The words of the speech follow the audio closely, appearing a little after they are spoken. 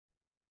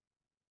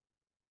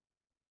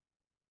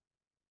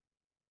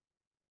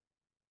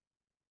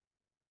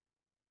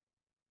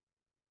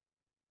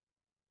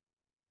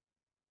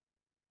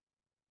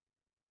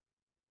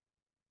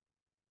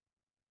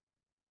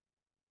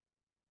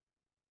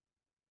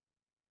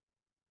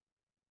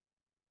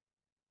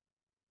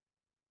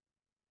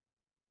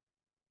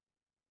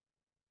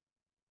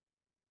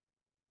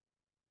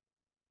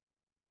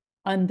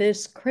On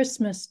this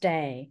Christmas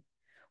Day,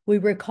 we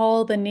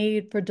recall the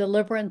need for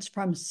deliverance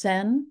from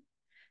sin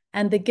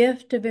and the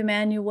gift of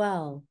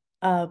Emmanuel,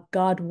 of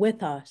God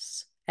with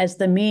us, as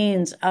the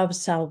means of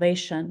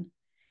salvation.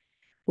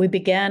 We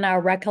began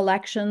our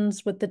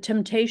recollections with the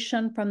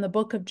temptation from the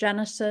book of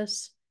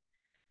Genesis,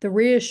 the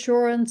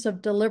reassurance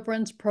of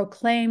deliverance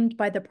proclaimed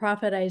by the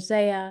prophet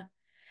Isaiah,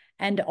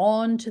 and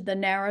on to the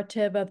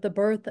narrative of the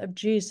birth of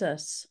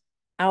Jesus,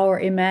 our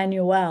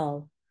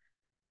Emmanuel,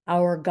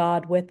 our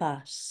God with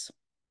us.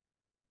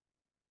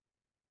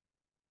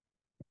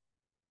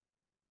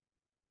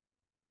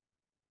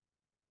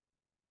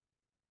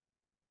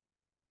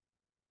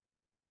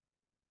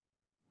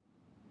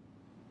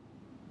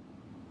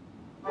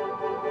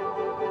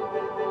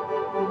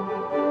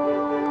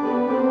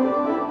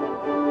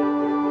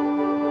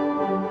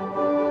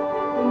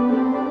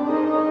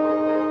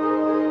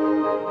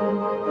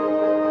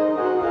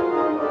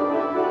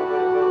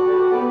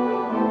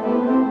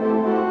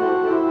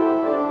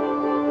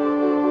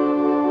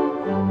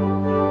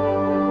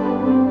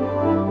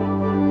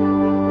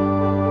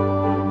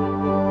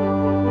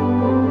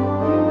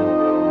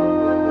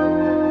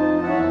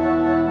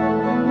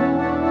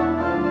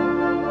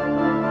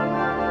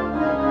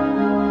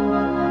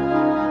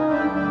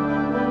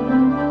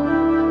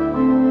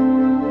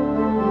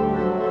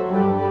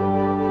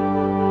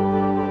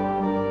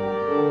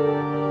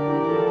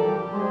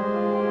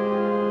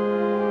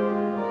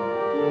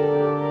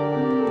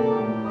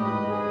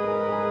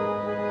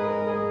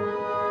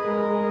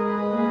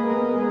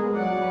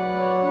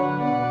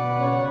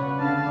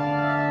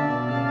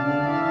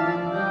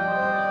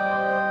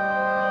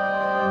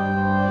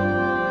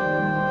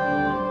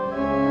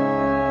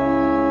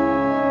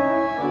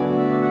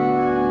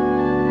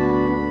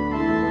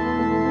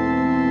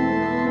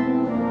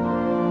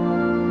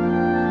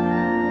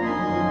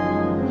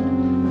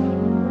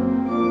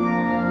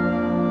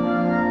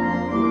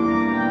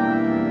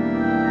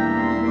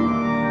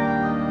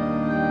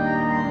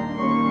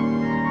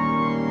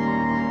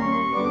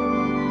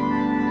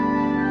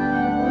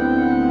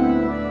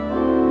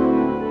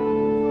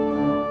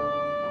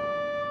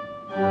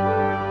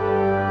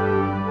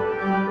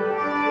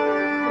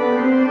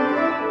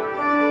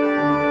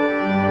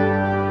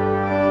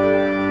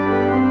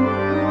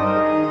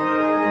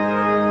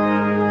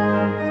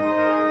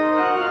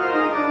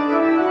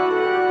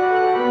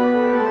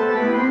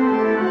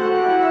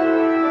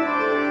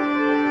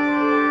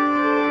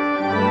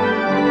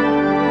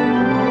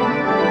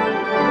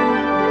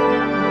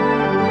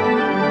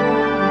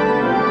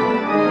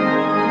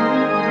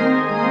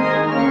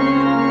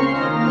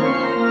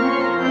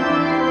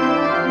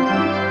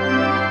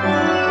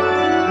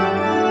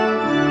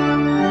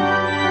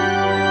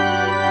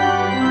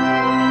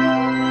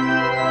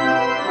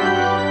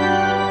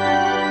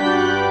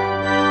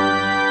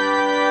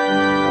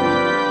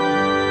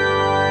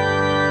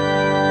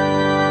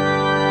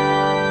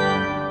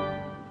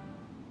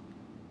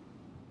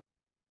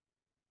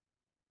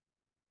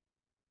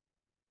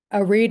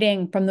 A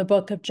reading from the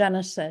book of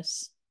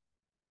Genesis.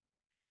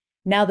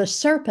 Now the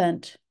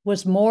serpent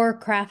was more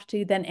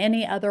crafty than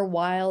any other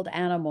wild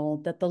animal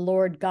that the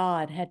Lord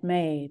God had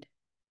made.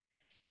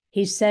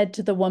 He said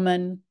to the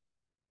woman,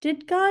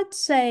 "Did God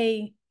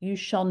say, 'You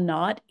shall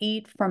not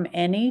eat from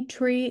any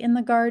tree in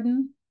the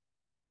garden?'"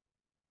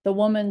 The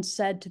woman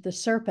said to the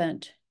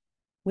serpent,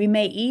 "We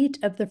may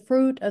eat of the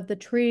fruit of the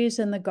trees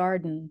in the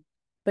garden,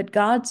 but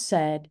God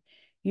said,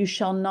 'You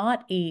shall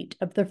not eat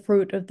of the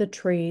fruit of the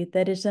tree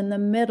that is in the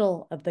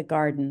middle of the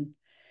garden,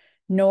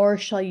 nor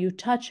shall you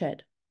touch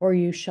it, or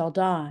you shall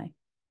die.'"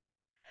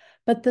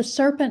 But the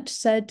serpent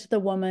said to the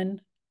woman,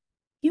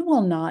 "You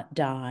will not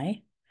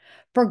die,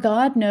 for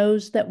God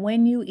knows that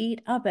when you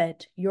eat of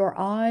it, your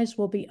eyes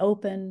will be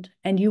opened,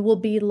 and you will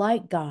be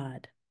like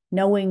God,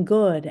 knowing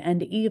good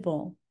and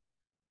evil."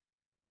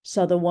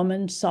 So the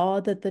woman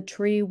saw that the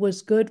tree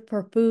was good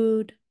for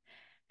food,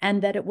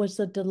 and that it was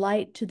a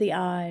delight to the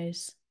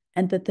eyes,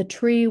 and that the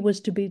tree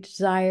was to be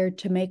desired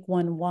to make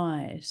one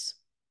wise.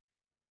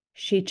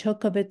 She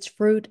took of its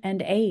fruit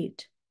and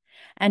ate,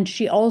 and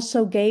she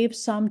also gave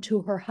some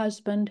to her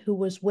husband who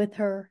was with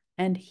her,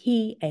 and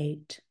he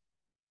ate.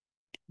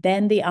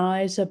 Then the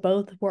eyes of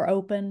both were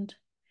opened,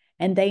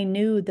 and they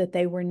knew that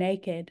they were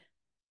naked,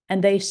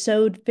 and they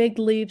sewed fig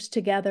leaves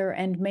together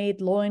and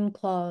made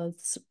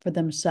loincloths for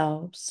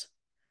themselves.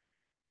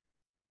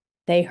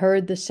 They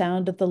heard the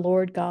sound of the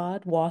Lord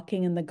God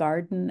walking in the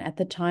garden at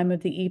the time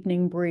of the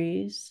evening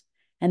breeze,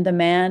 and the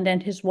man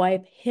and his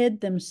wife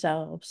hid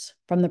themselves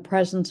from the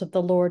presence of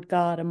the Lord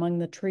God among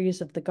the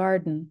trees of the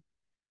garden.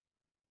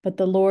 But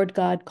the Lord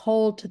God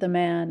called to the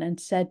man and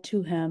said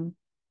to him,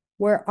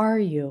 "Where are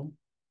you?"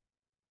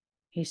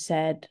 He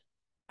said,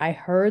 "I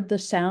heard the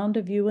sound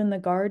of you in the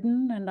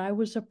garden, and I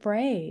was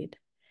afraid,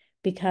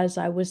 because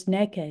I was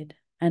naked,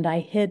 and I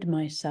hid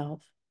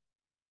myself."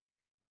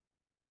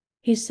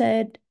 He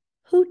said,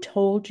 "Who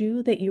told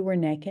you that you were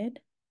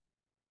naked?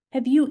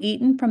 Have you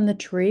eaten from the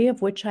tree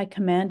of which I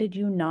commanded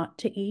you not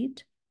to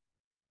eat?"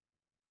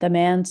 The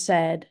man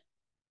said,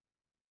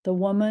 "The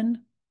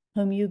woman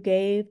whom you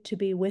gave to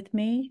be with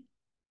me,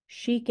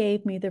 She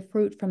gave me the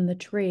fruit from the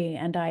tree,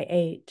 and I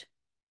ate.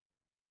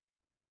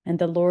 And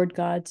the Lord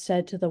God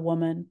said to the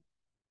woman,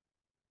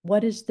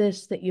 "What is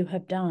this that you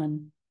have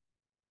done?"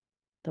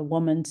 The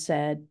woman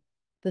said,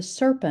 "The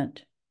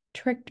serpent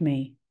tricked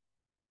me,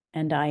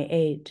 and I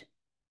ate."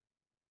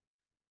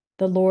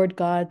 The Lord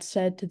God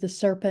said to the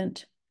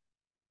serpent,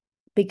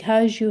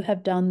 "Because you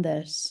have done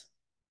this,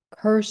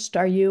 cursed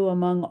are you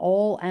among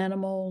all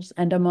animals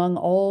and among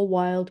all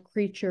wild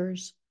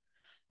creatures.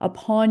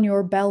 Upon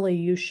your belly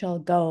you shall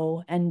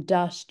go, and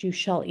dust you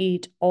shall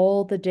eat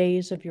all the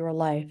days of your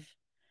life.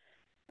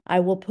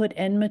 I will put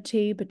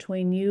enmity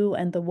between you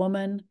and the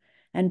woman,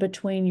 and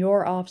between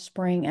your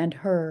offspring and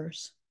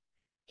hers.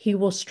 He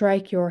will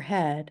strike your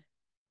head,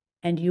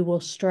 and you will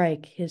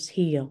strike his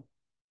heel."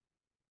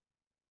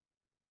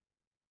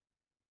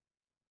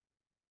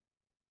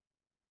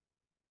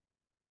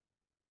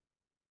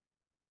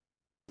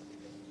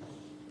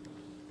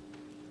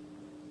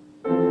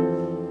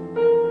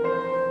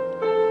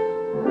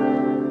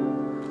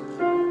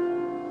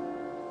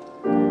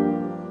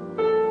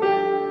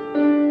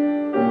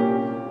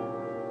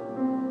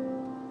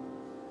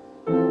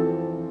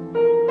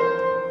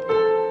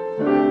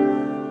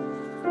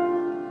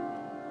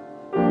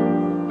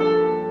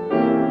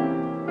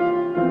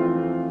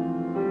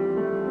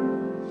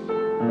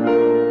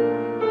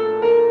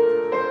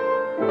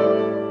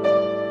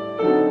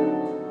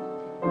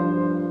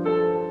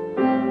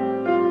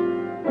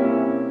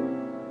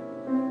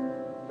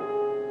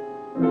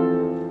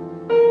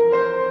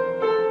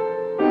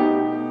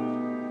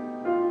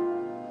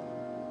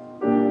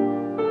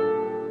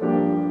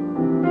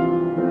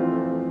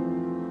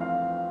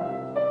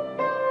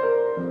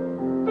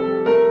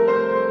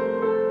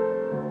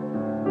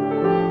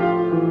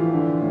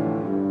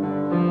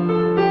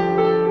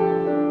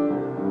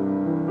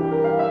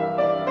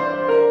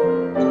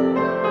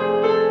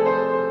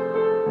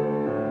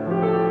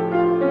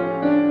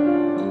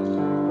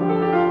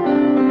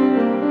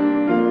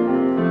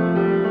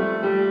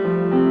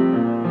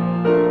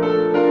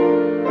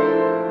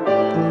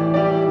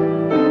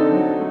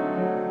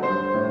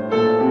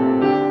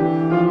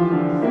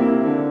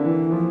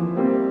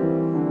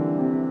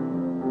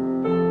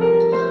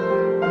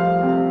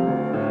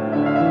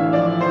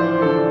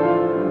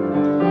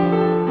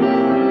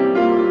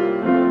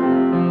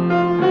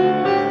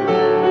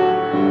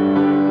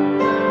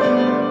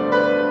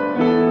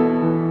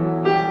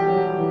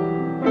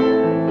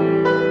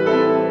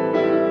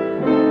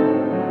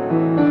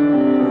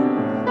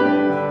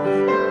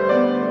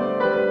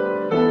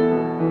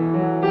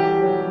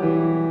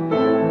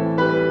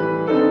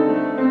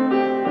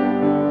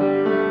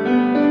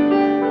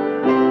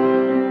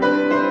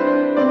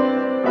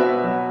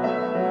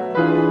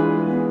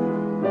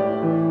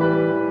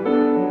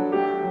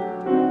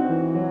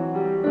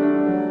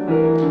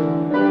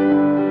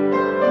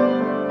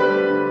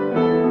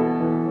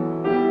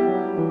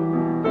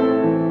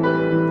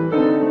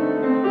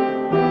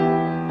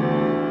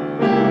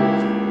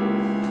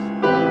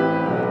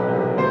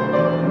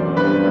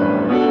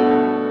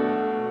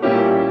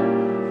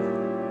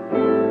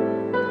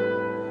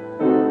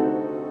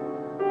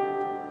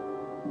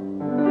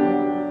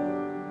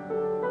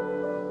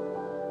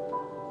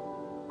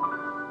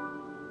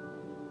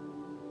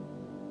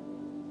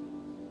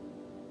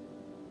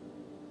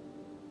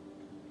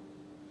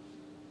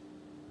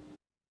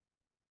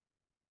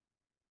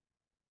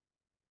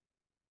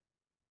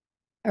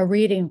 A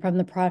reading from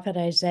the prophet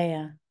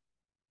Isaiah.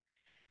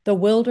 The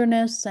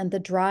wilderness and the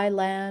dry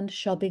land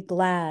shall be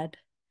glad.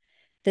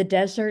 The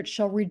desert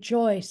shall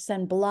rejoice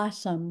and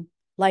blossom.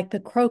 Like the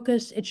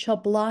crocus, it shall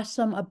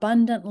blossom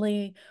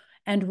abundantly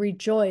and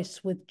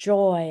rejoice with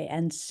joy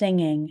and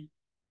singing.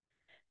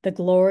 The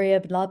glory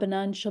of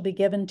Lebanon shall be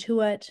given to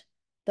it,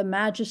 the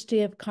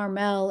majesty of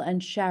Carmel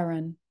and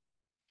Sharon.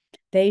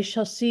 They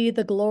shall see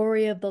the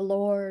glory of the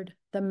Lord,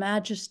 the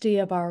majesty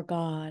of our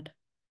God.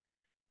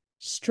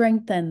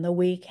 Strengthen the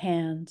weak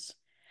hands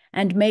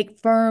and make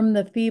firm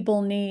the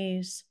feeble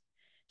knees.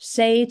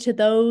 Say to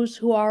those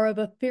who are of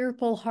a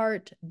fearful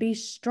heart, be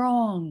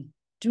strong,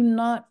 do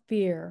not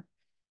fear.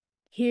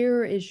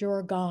 Here is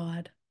your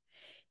God.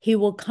 He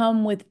will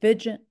come with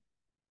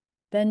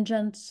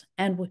vengeance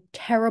and with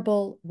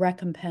terrible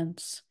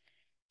recompense.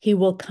 He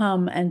will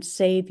come and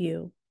save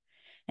you.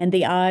 And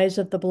the eyes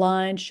of the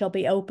blind shall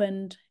be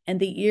opened, and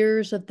the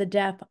ears of the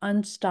deaf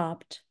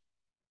unstopped.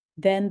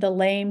 Then the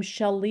lame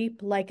shall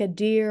leap like a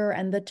deer,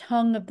 and the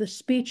tongue of the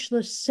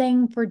speechless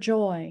sing for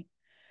joy.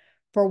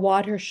 For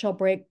water shall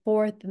break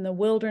forth in the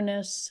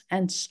wilderness,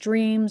 and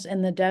streams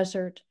in the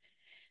desert.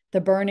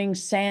 The burning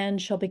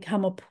sand shall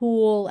become a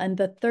pool, and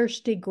the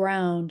thirsty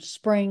ground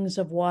springs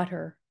of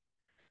water.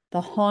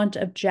 The haunt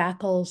of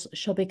jackals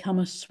shall become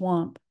a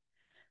swamp.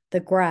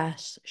 The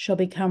grass shall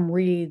become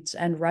reeds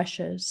and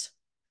rushes.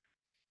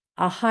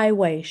 A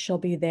highway shall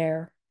be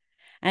there,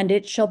 and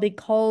it shall be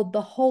called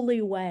the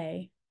Holy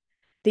Way.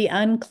 The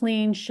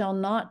unclean shall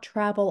not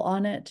travel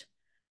on it,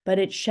 but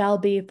it shall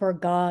be for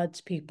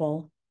God's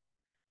people.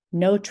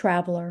 No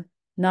traveler,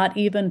 not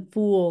even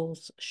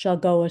fools, shall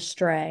go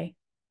astray.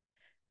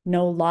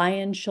 No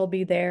lion shall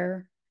be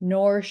there,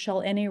 nor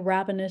shall any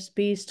ravenous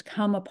beast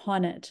come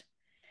upon it.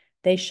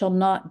 They shall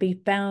not be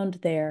found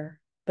there,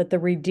 but the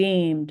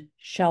redeemed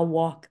shall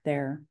walk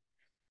there.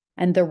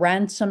 And the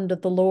ransomed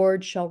of the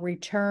Lord shall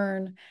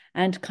return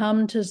and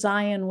come to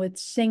Zion with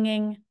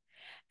singing.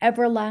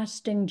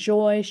 Everlasting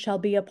joy shall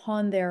be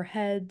upon their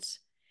heads.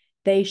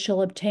 They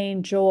shall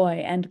obtain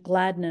joy and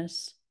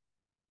gladness,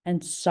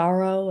 and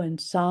sorrow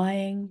and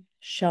sighing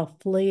shall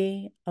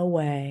flee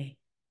away.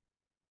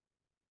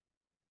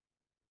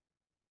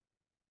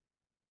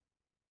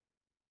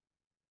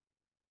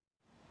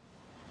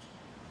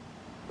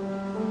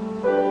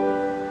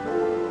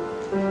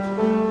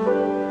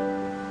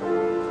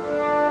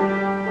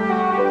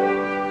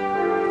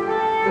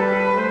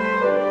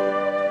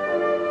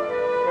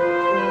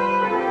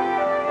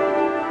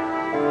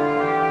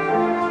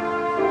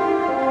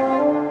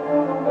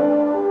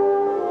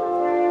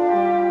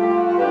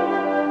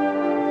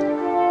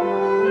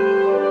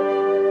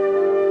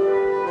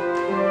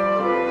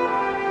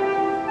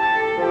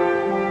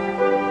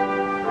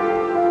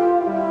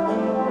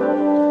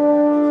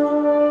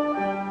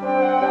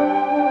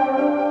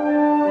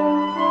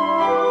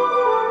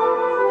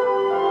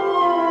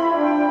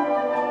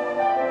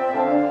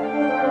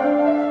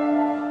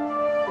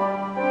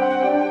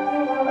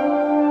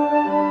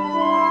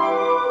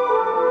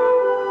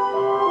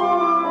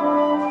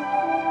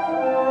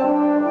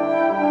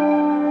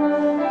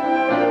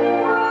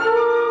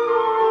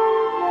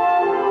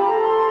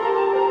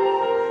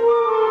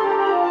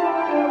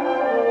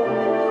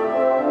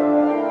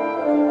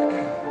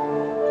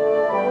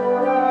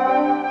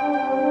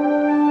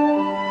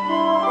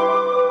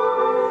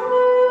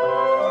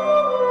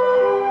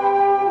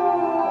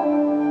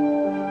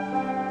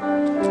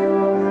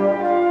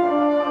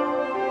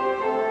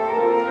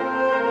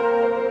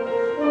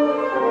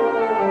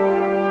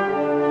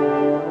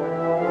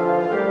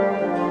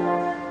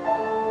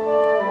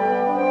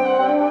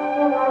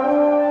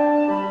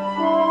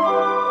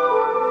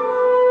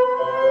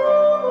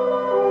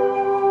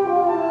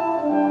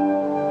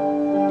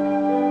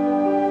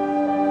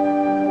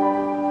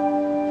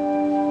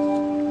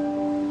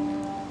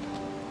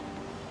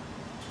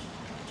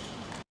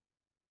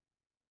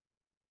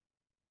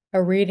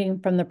 A reading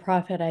from the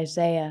prophet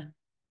Isaiah.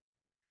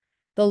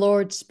 The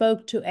Lord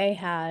spoke to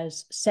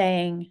Ahaz,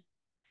 saying,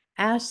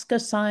 "Ask a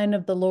sign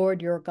of the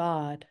Lord your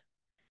God.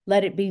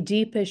 Let it be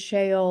deep as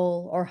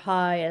Sheol or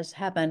high as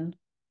heaven."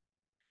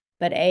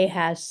 But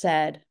Ahaz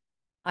said,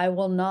 "I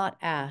will not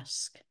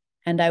ask,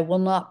 and I will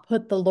not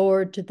put the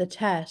Lord to the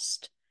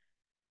test."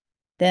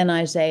 Then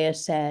Isaiah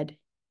said,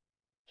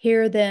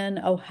 "Hear then,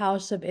 O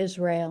house of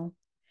Israel.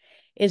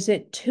 Is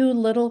it too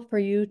little for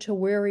you to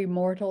weary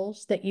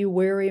mortals, that you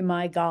weary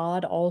my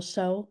God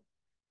also?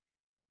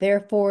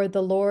 Therefore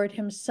the Lord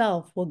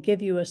himself will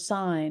give you a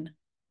sign.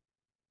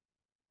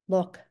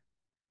 Look,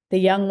 the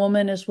young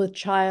woman is with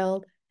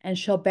child, and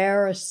shall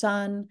bear a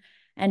son,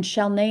 and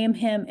shall name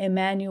him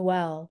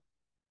Emmanuel.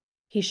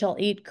 He shall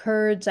eat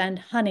curds and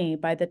honey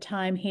by the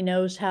time he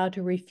knows how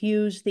to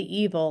refuse the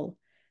evil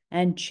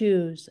and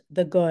choose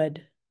the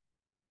good."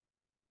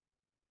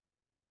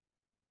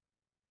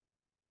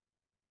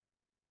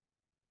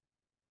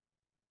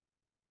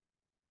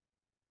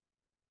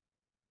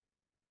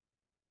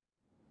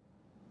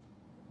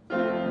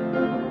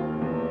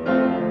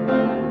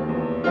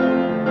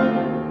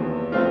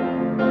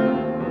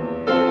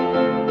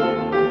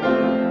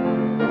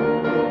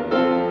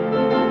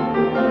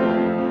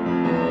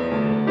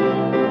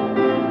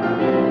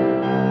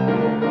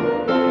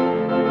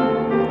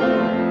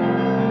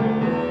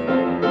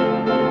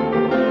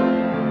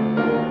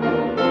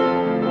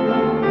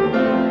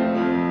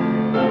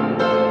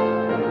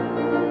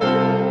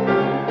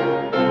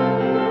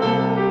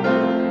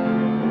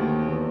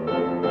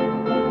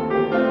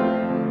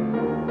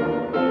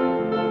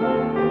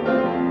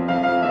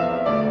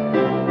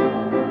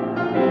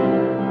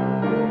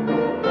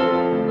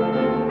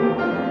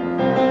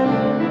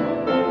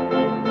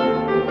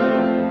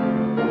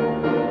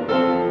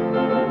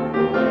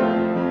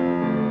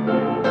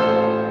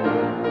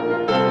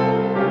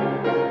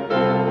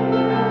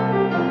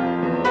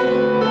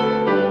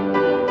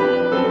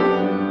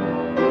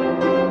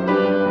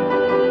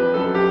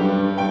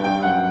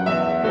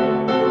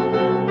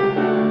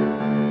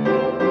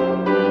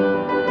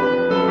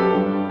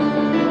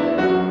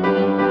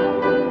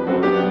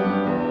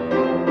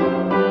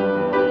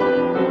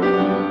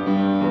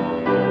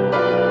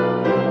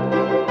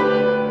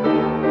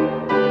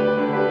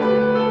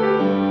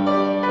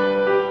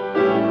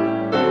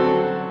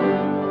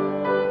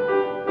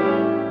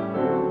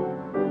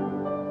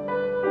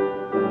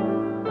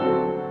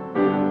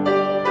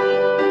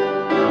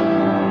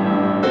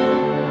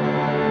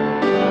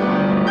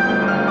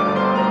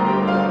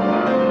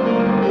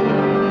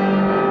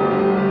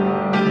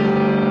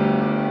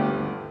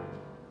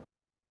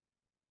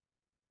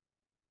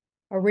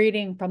 A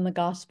reading from the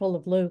Gospel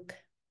of Luke.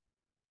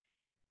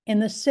 In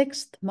the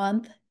 6th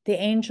month, the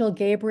angel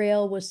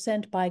Gabriel was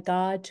sent by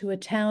God to a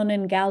town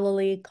in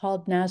Galilee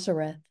called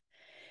Nazareth,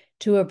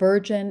 to a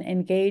virgin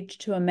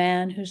engaged to a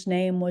man whose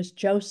name was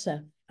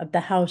Joseph of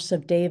the house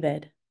of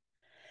David.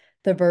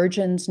 The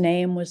virgin's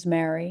name was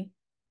Mary,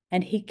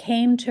 and he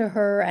came to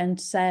her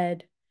and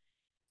said,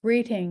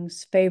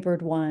 "Greetings,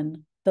 favored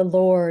one, the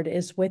Lord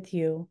is with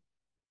you."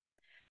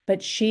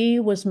 But she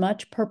was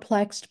much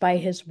perplexed by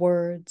his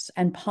words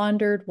and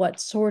pondered what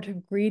sort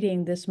of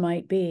greeting this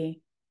might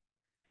be.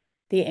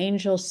 The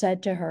angel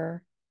said to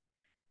her,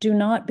 "Do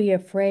not be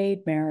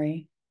afraid,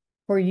 Mary,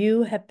 for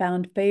you have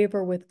found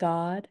favor with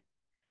God,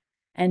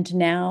 and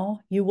now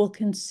you will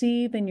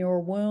conceive in your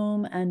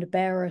womb and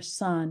bear a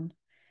son,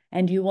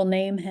 and you will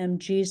name him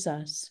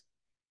Jesus.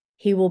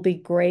 He will be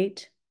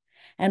great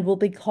and will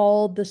be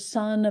called the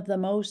Son of the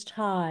Most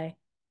High,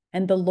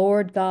 and the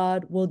Lord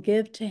God will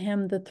give to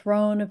him the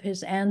throne of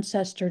his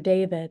ancestor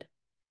David.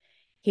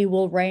 He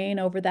will reign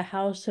over the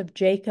house of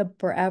Jacob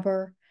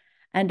forever,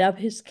 and of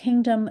his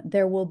kingdom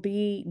there will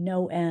be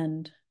no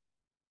end."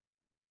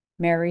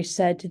 Mary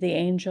said to the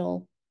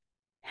angel,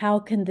 "How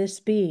can this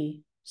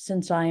be,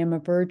 since I am a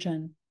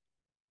virgin?"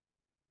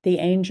 The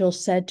angel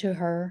said to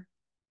her,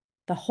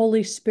 "The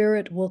Holy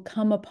Spirit will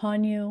come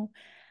upon you,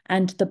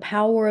 and the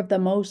power of the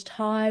Most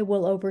High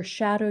will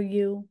overshadow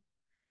you.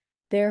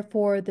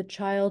 Therefore, the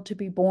child to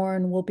be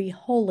born will be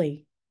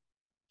holy.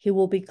 He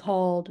will be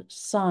called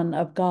Son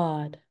of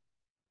God.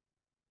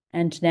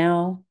 And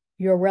now,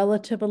 your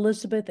relative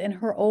Elizabeth in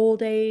her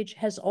old age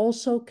has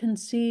also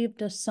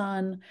conceived a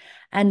son,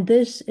 and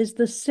this is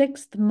the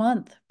 6th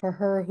month for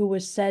her who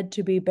was said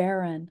to be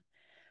barren,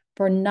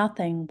 for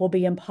nothing will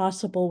be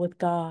impossible with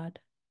God."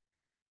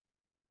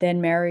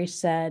 Then Mary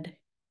said,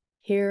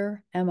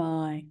 "Here am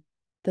I,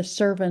 the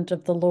servant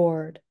of the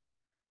Lord.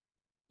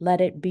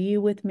 Let it be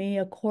with me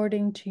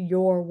according to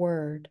your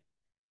word."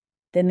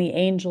 Then the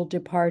angel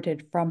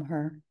departed from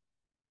her.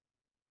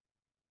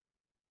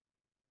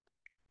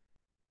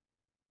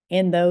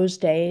 In those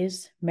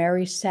days,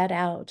 Mary set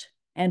out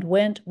and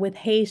went with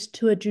haste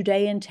to a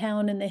Judean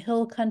town in the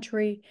hill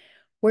country,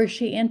 where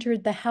she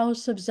entered the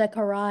house of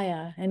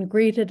Zechariah and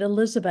greeted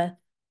Elizabeth.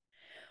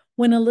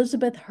 When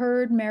Elizabeth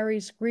heard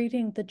Mary's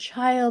greeting, the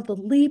child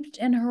leaped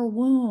in her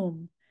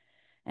womb,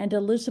 and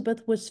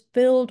Elizabeth was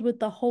filled with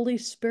the Holy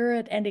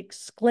Spirit and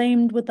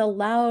exclaimed with a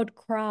loud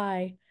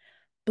cry,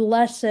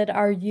 "Blessed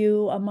are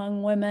you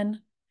among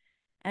women,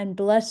 and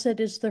blessed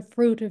is the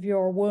fruit of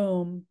your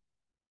womb.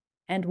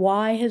 And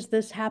why has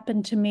this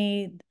happened to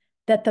me,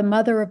 that the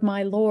mother of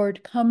my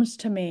Lord comes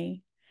to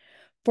me?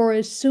 For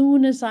as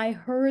soon as I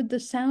heard the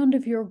sound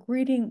of your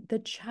greeting, the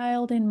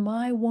child in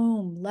my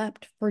womb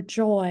leapt for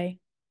joy.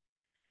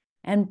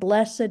 And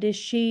blessed is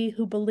she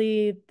who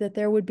believed that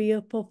there would be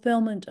a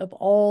fulfillment of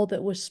all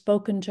that was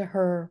spoken to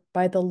her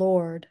by the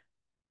Lord."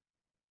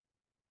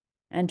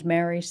 And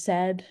Mary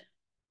said,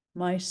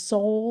 "My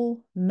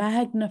soul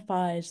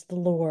magnifies the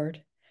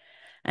Lord,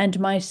 and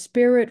my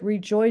spirit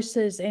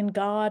rejoices in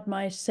God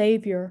my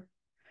Savior,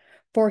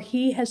 for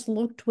he has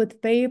looked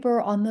with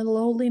favor on the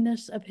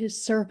lowliness of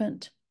his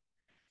servant.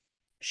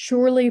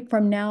 Surely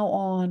from now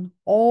on,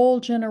 all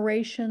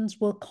generations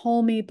will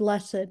call me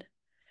blessed,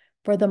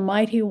 for the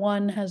Mighty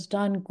One has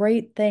done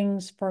great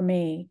things for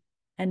me,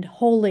 and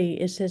holy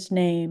is his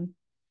name.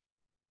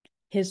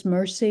 His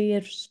mercy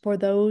is for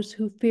those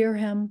who fear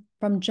him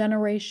from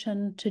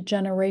generation to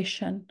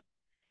generation.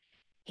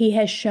 He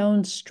has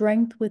shown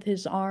strength with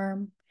his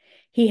arm.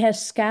 He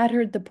has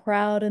scattered the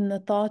proud in the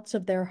thoughts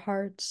of their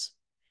hearts.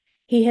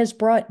 He has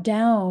brought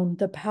down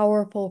the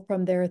powerful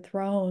from their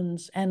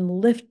thrones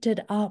and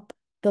lifted up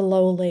the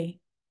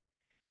lowly.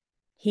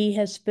 He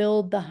has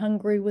filled the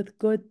hungry with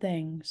good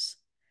things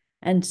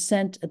and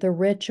sent the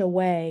rich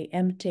away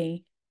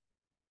empty.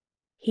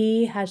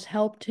 He has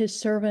helped his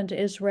servant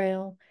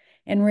Israel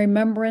in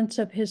remembrance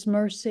of his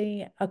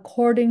mercy,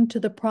 according to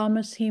the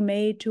promise he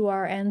made to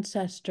our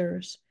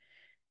ancestors,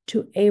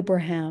 to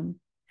Abraham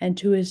and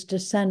to his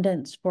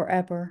descendants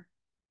forever."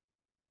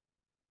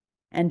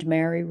 And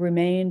Mary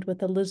remained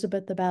with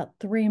Elizabeth about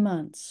 3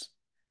 months,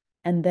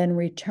 and then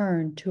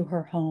returned to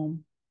her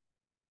home.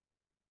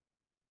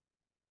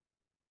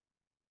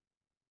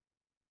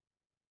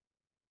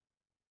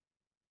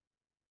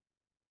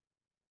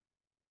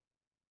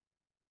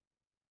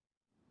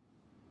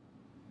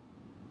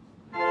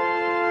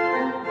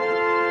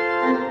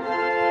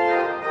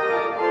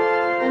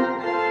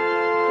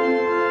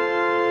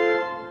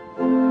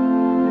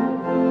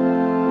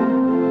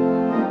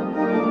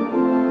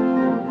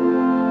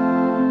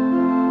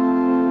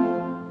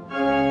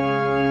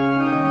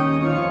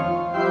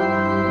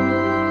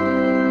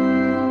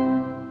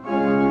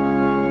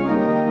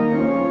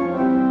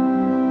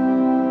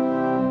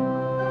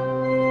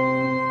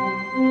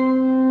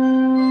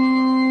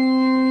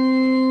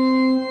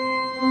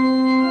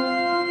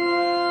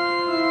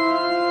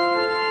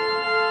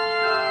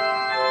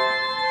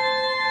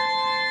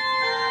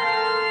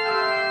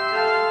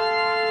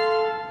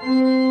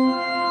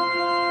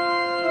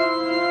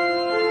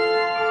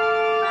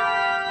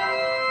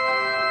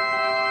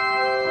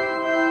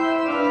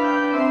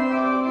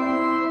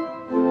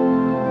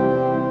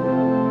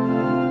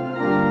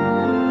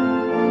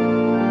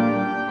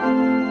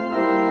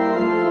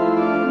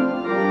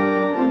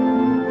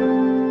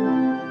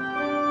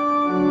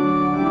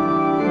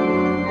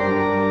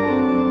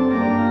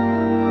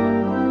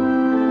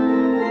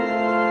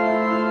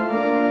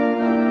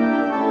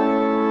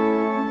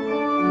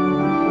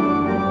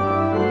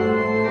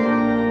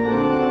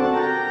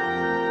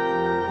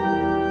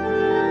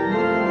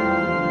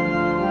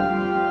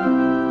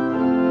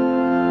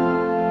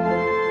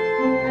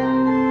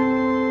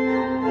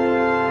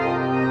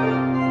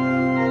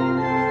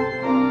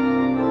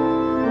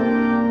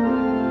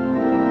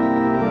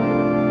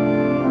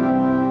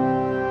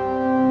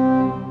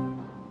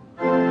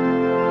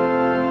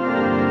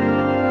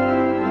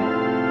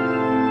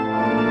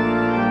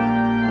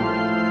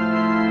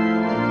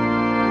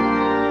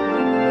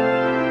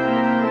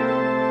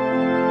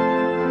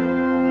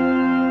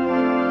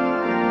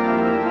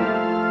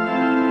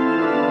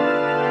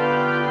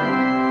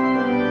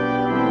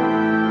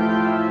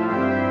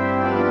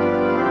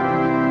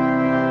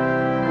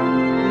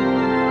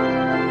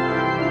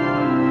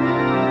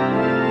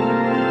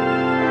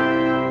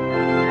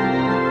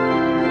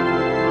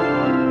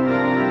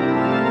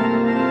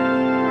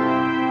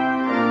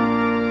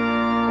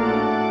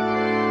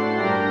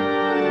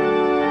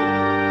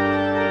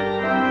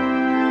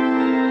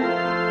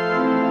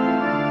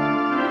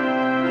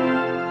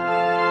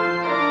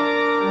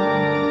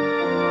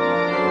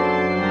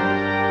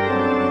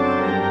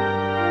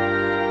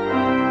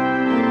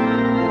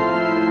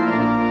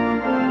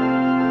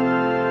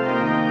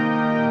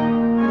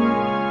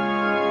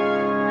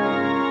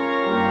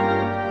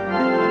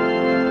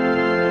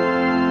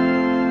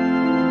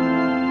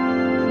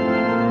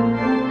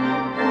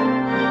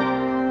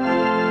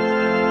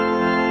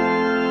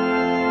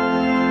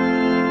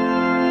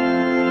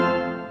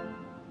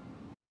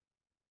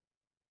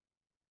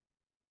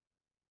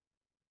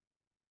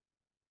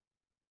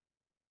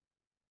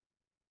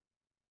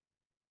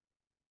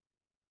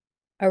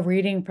 A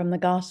reading from the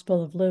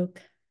Gospel of Luke.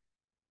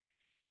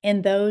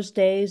 In those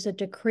days, a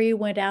decree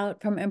went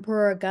out from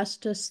Emperor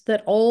Augustus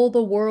that all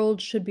the world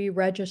should be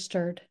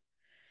registered.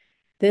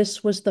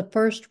 This was the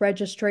first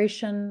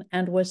registration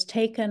and was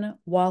taken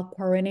while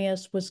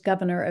Quirinius was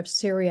governor of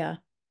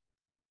Syria.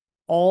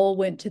 All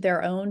went to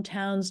their own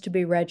towns to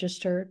be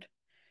registered.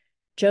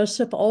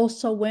 Joseph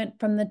also went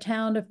from the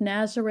town of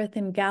Nazareth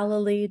in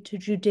Galilee to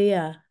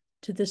Judea,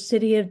 to the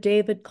city of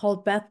David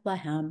called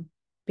Bethlehem,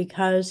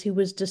 because he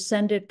was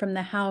descended from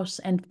the house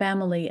and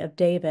family of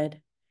David.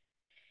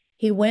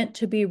 He went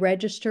to be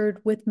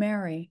registered with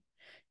Mary,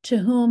 to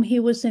whom he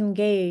was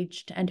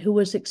engaged and who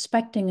was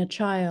expecting a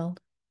child.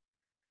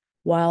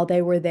 While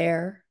they were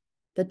there,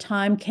 the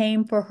time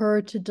came for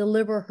her to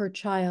deliver her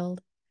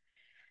child,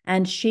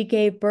 and she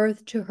gave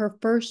birth to her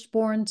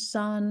firstborn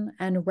son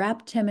and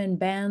wrapped him in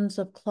bands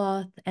of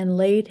cloth and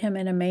laid him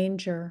in a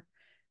manger,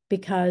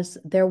 because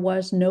there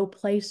was no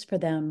place for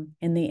them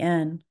in the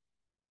inn.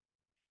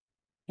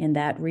 In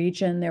that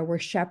region, there were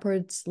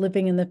shepherds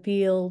living in the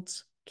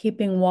fields,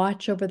 keeping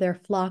watch over their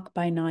flock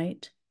by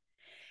night.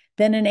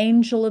 Then an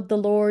angel of the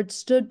Lord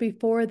stood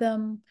before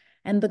them,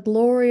 and the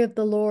glory of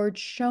the Lord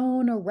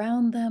shone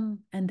around them,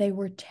 and they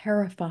were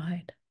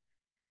terrified.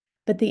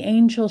 But the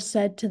angel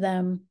said to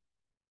them,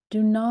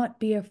 "Do not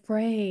be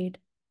afraid,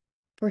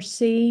 for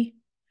see,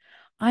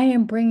 I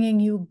am bringing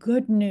you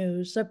good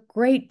news of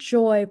great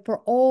joy for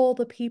all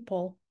the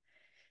people.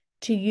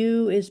 To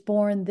you is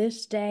born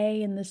this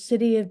day in the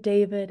city of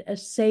David a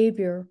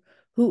Savior,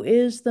 who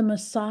is the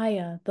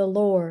Messiah, the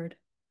Lord.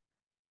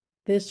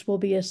 This will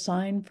be a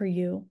sign for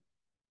you.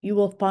 You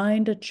will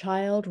find a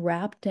child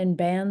wrapped in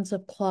bands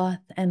of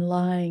cloth and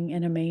lying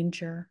in a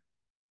manger."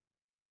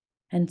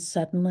 And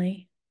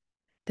suddenly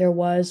there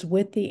was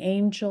with the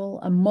angel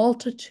a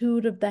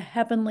multitude of the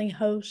heavenly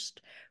host,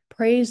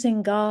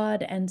 praising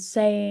God and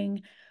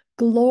saying,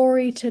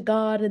 "Glory to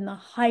God in the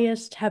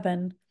highest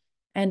heaven,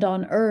 and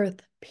on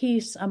earth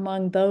peace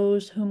among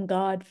those whom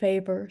God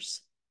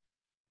favors."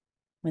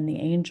 When the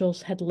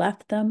angels had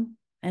left them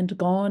and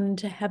gone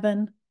into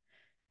heaven,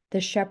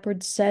 the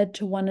shepherds said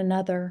to one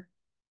another,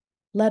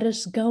 "Let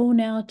us go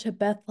now to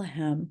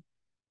Bethlehem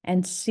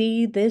and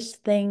see this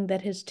thing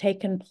that has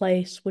taken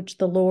place, which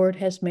the Lord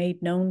has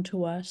made known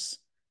to us."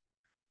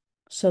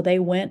 So they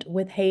went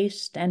with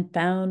haste and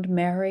found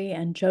Mary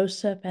and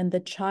Joseph and the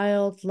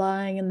child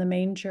lying in the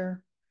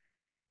manger.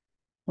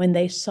 When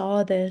they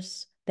saw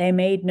this, they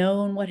made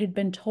known what had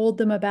been told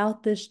them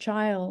about this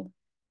child,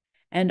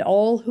 and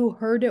all who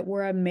heard it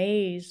were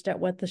amazed at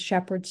what the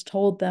shepherds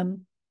told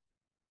them.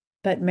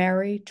 But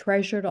Mary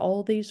treasured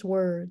all these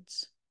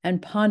words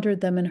and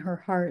pondered them in her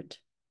heart.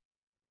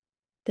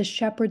 The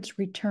shepherds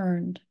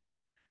returned,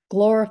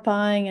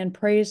 glorifying and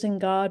praising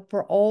God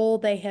for all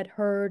they had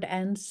heard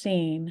and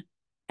seen,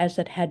 as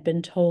it had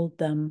been told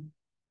them.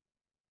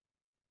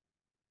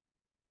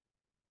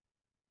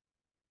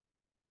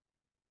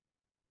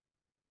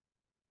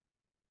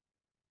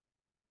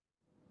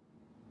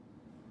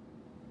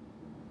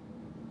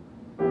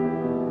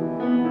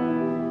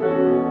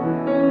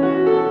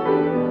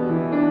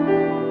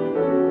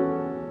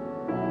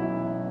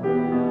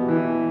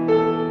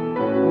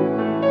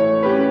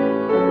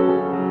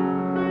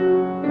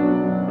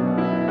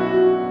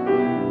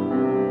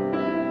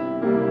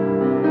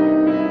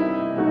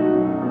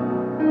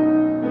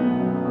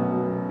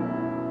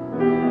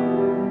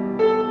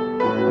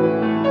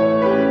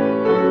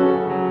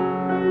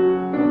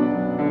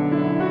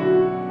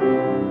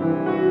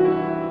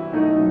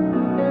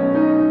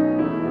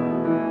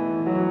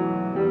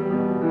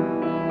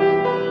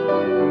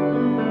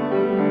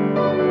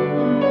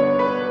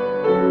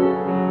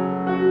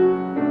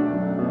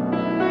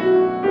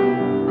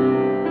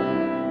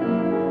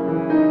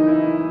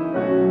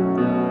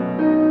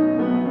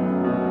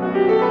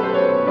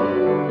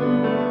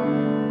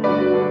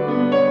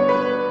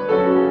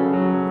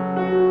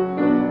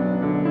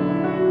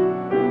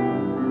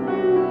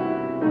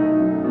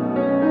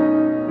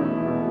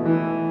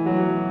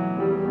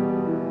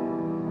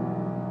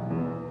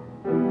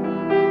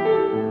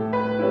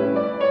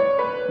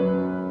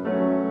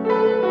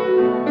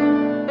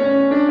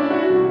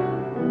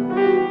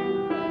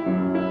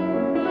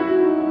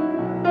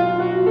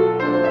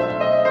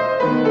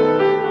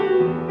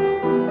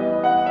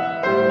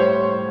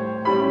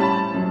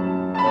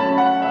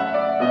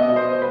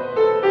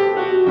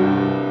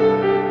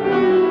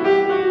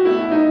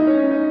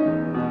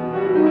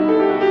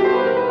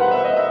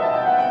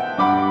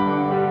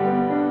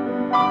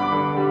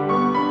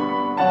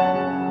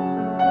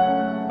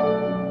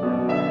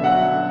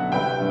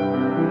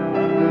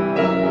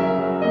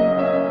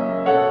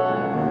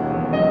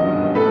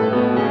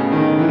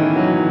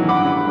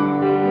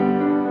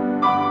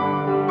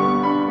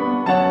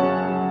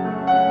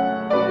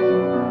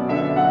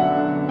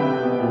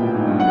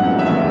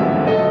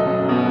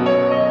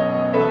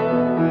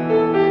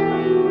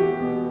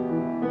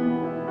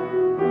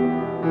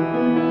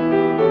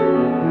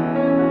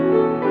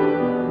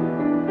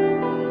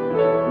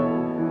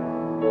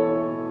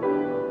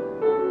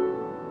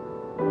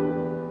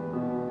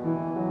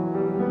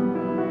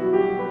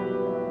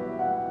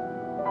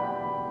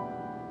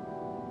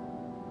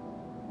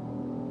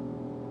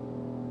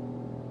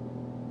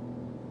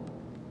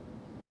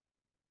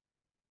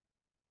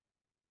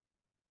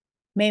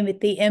 May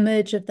the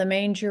image of the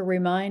manger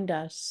remind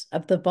us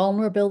of the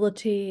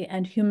vulnerability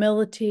and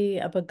humility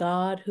of a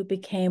God who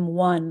became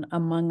one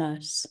among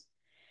us.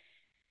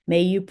 May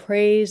you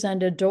praise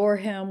and adore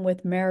him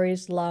with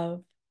Mary's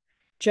love,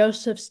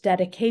 Joseph's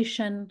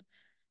dedication,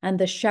 and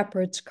the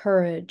shepherd's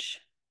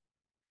courage.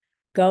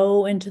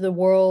 Go into the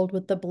world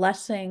with the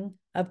blessing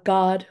of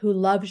God who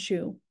loves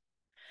you,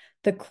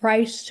 the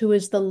Christ who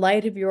is the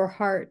light of your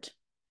heart,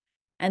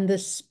 and the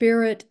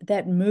Spirit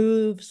that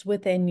moves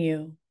within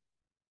you.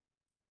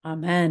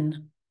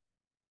 Amen.